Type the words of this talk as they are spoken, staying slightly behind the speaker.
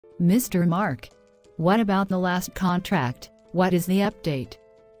Mr. Mark. What about the last contract? What is the update?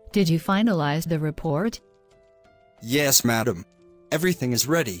 Did you finalize the report? Yes, madam. Everything is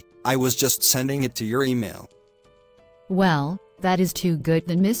ready. I was just sending it to your email. Well, that is too good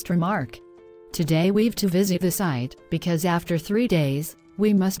then, Mr. Mark. Today we've to visit the site, because after 3 days,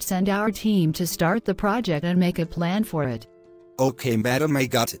 we must send our team to start the project and make a plan for it. Okay, madam, I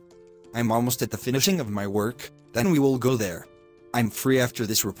got it. I'm almost at the finishing of my work, then we will go there. I'm free after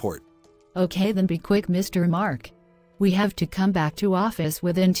this report. Okay, then be quick, Mr. Mark. We have to come back to office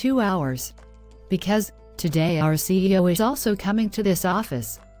within 2 hours. Because, today our CEO is also coming to this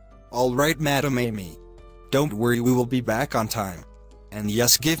office. Alright, Madam Amy. Don't worry, we will be back on time. And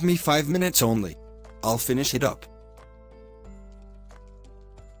yes, give me 5 minutes only. I'll finish it up.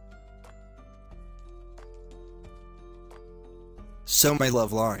 So my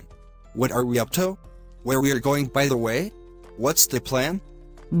love line. What are we up to? Where we are going, by the way? What's the plan?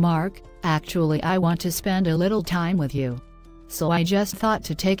 Mark, actually I want to spend a little time with you. So I just thought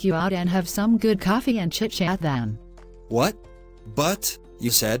to take you out and have some good coffee and chit-chat then. What? But,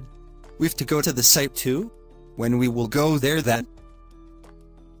 you said, we've to go to the site too? When we will go there then?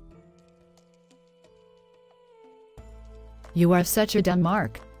 You are such a dumb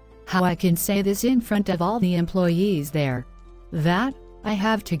Mark. How I can say this in front of all the employees there? That, I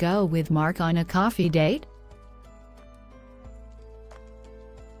have to go with Mark on a coffee date?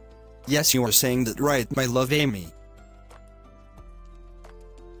 Yes, you are saying that right, my love Amy.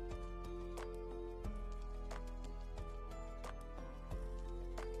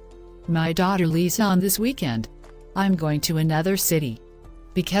 My daughter Lisa on this weekend. I'm going to another city.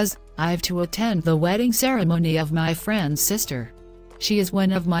 Because, I've to attend the wedding ceremony of my friend's sister. She is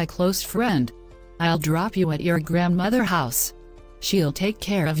one of my close friend. I'll drop you at your grandmother's house. She'll take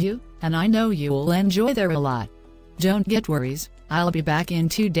care of you, and I know you'll enjoy there a lot. Don't get worries, I'll be back in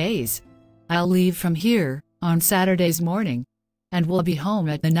 2 days. I'll leave from here, on Saturday's morning. And we'll be home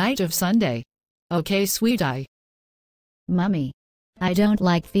at the night of Sunday. Okay, sweetie? Mummy. I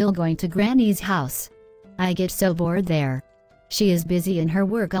don't feel going to Granny's house. I get so bored there. She is busy in her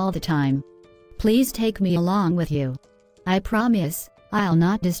work all the time. Please take me along with you. I promise, I'll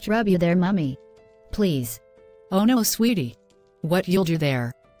not disturb you there, Mummy. Please. Oh no, sweetie. What you'll do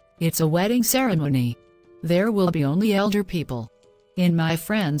there? It's a wedding ceremony. There will be only elder people. In my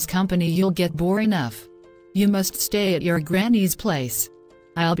friend's company you'll get bored enough. You must stay at your granny's place.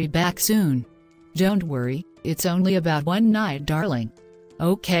 I'll be back soon. Don't worry, it's only about 1 night, darling.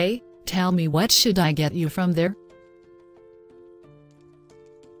 Okay, tell me, what should I get you from there?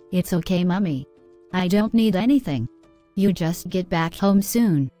 It's okay, Mummy. I don't need anything. You just get back home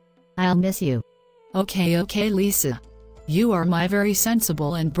soon. I'll miss you. Okay, Lisa. You are my very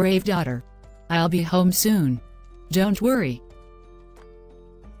sensible and brave daughter. I'll be home soon. Don't worry.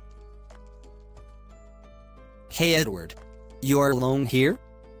 Hey Edward. You are alone here?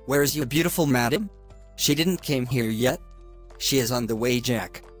 Where is your beautiful madam? She didn't came here yet? She is on the way,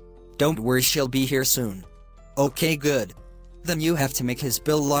 Jack. Don't worry, she'll be here soon. Okay, good. Then you have to make his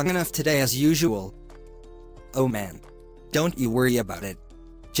bill long enough today as usual. Oh man. Don't you worry about it.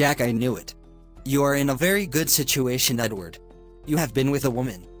 Jack, I knew it. You are in a very good situation, Edward. You have been with a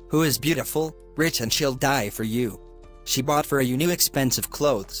woman who is beautiful, rich, and she'll die for you. She bought for you new expensive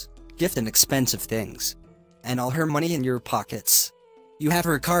clothes, gift and expensive things. And all her money in your pockets. You have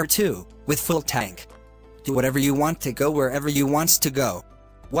her car too, with full tank. Do whatever you want to go wherever you wants to go.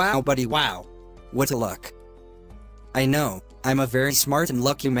 Wow, buddy, wow. What a luck. I know, I'm a very smart and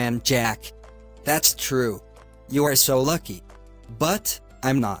lucky man, Jack. That's true. You are so lucky. But,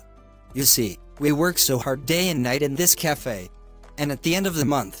 I'm not. You see, we work so hard day and night in this cafe. And at the end of the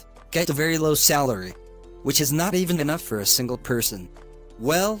month, get a very low salary. Which is not even enough for a single person.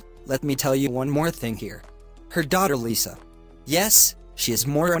 Well, let me tell you one more thing here. Her daughter Lisa. Yes, she is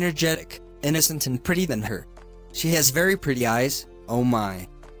more energetic, innocent and pretty than her. She has very pretty eyes, oh my.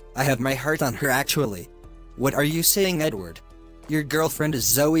 I have my heart on her actually. What are you saying, Edward? Your girlfriend is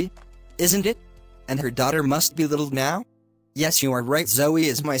Zoe, isn't it? And her daughter must be little now? Yes, you are right, Zoe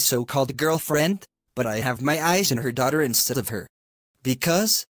is my so-called girlfriend, but I have my eyes on her daughter instead of her.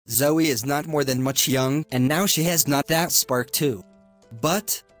 Because, Zoe is not more than much young, and now she has not that spark too.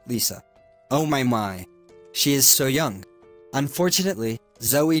 But, Lisa. Oh my. She is so young. Unfortunately,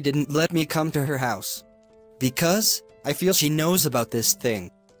 Zoe didn't let me come to her house. Because, I feel she knows about this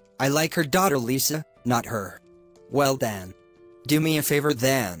thing. I like her daughter Lisa, not her. Well then. Do me a favor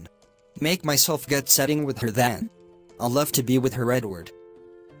then. Make myself get setting with her then. I'll love to be with her, Edward.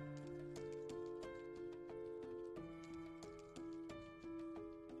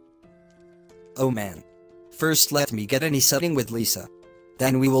 Oh man. First let me get any setting with Lisa.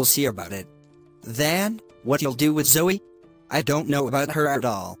 Then we will see about it. Then, what you'll do with Zoe? I don't know about her at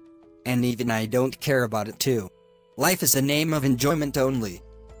all. And even I don't care about it too. Life is a name of enjoyment only.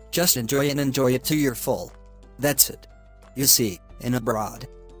 Just enjoy and enjoy it to your full. That's it. You see, in abroad,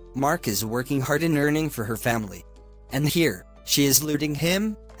 Mark is working hard and earning for her family. And here, she is looting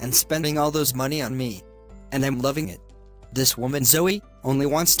him, and spending all those money on me. And I'm loving it. This woman Zoe, only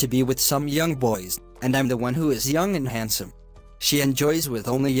wants to be with some young boys, and I'm the one who is young and handsome. She enjoys with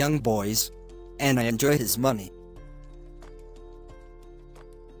only young boys, and I enjoy his money.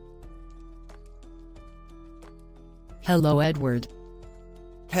 Hello, Edward.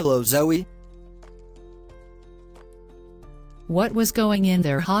 Hello, Zoe. What was going in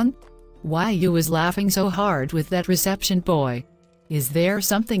there, hon? Why you was laughing so hard with that reception boy? Is there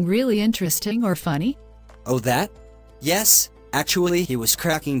something really interesting or funny? Oh, that? Yes, actually he was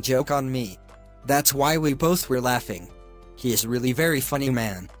cracking joke on me. That's why we both were laughing. He is really very funny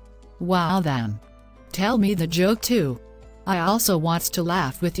man. Wow then. Tell me the joke too. I also wants to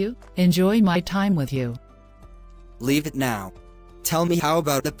laugh with you, enjoy my time with you. Leave it now. Tell me, how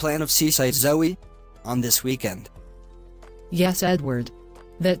about the plan of Seaside Zoe? On this weekend. Yes, Edward.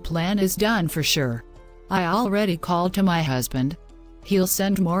 That plan is done for sure. I already called to my husband. He'll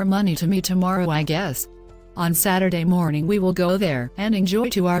send more money to me tomorrow, I guess. On Saturday morning we will go there and enjoy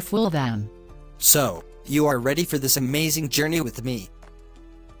to our full then. So, you are ready for this amazing journey with me?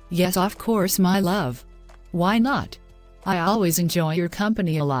 Yes, of course, my love. Why not? I always enjoy your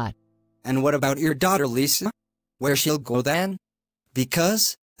company a lot. And what about your daughter Lisa? Where she'll go then?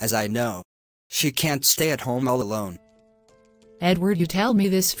 Because, as I know, she can't stay at home all alone. Edward, you tell me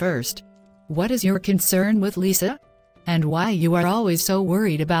this first. What is your concern with Lisa? And why you are always so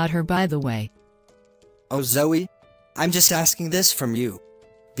worried about her, by the way? Oh, Zoe, I'm just asking this from you.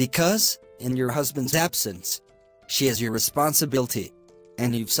 Because, in your husband's absence, she is your responsibility.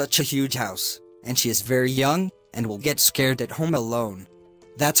 And you've such a huge house, and she is very young, and will get scared at home alone.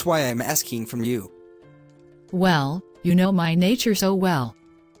 That's why I'm asking from you. Well, you know my nature so well.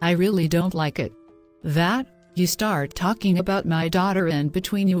 I really don't like it. That, you start talking about my daughter, and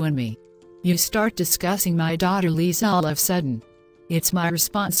between you and me, you start discussing my daughter Lisa all of a sudden. It's my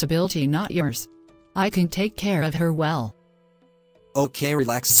responsibility, not yours. I can take care of her well. Okay,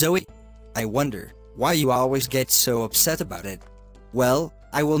 relax, Zoe. I wonder why you always get so upset about it. Well,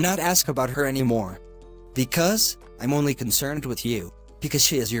 I will not ask about her anymore. Because, I'm only concerned with you, because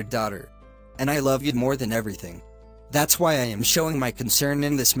she is your daughter. And I love you more than everything. That's why I am showing my concern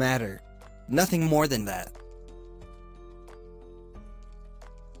in this matter. Nothing more than that.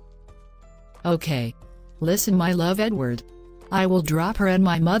 Okay. Listen, my love, Edward. I will drop her at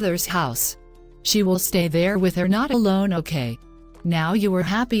my mother's house. She will stay there with her, not alone, okay? Now you are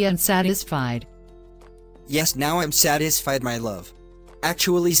happy and satisfied. Yes, now I'm satisfied, my love.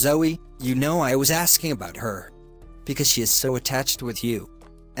 Actually, Zoe, you know I was asking about her. Because she is so attached with you.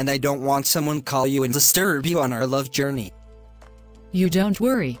 And I don't want someone call you and disturb you on our love journey. You don't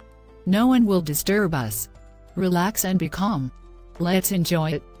worry. No one will disturb us. Relax and be calm. Let's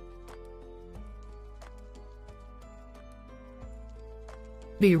enjoy it.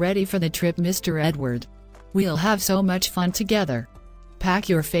 Be ready for the trip, Mr. Edward. We'll have so much fun together. Pack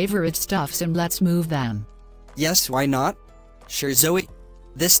your favorite stuffs and let's move then. Yes, why not? Sure, Zoe.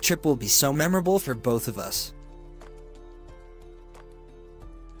 This trip will be so memorable for both of us.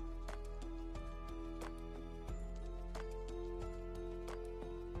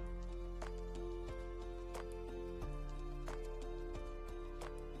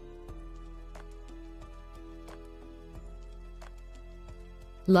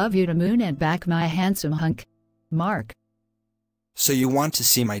 Love you to moon and back, my handsome hunk. Mark. So you want to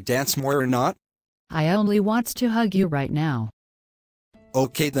see my dance more or not? I only wants to hug you right now.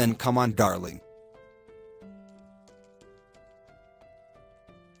 Okay then, come on, darling.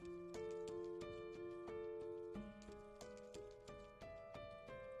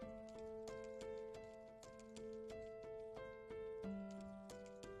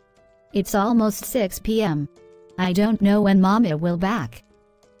 It's almost 6 p.m. I don't know when Mama will back.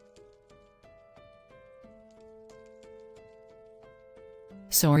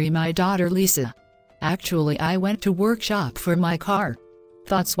 Sorry, my daughter Lisa. Actually, I went to workshop for my car.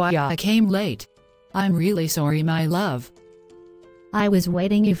 That's why I came late. I'm really sorry, my love. I was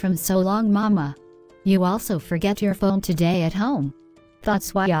waiting you from so long, Mama. You also forget your phone today at home.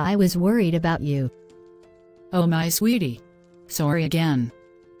 That's why I was worried about you. Oh, my sweetie. Sorry again.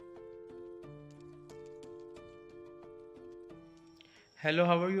 Hello,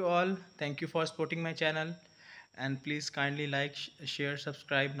 how are you all? Thank you for supporting my channel, and please kindly like, share,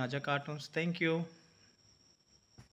 subscribe Naja Cartoons. Thank you.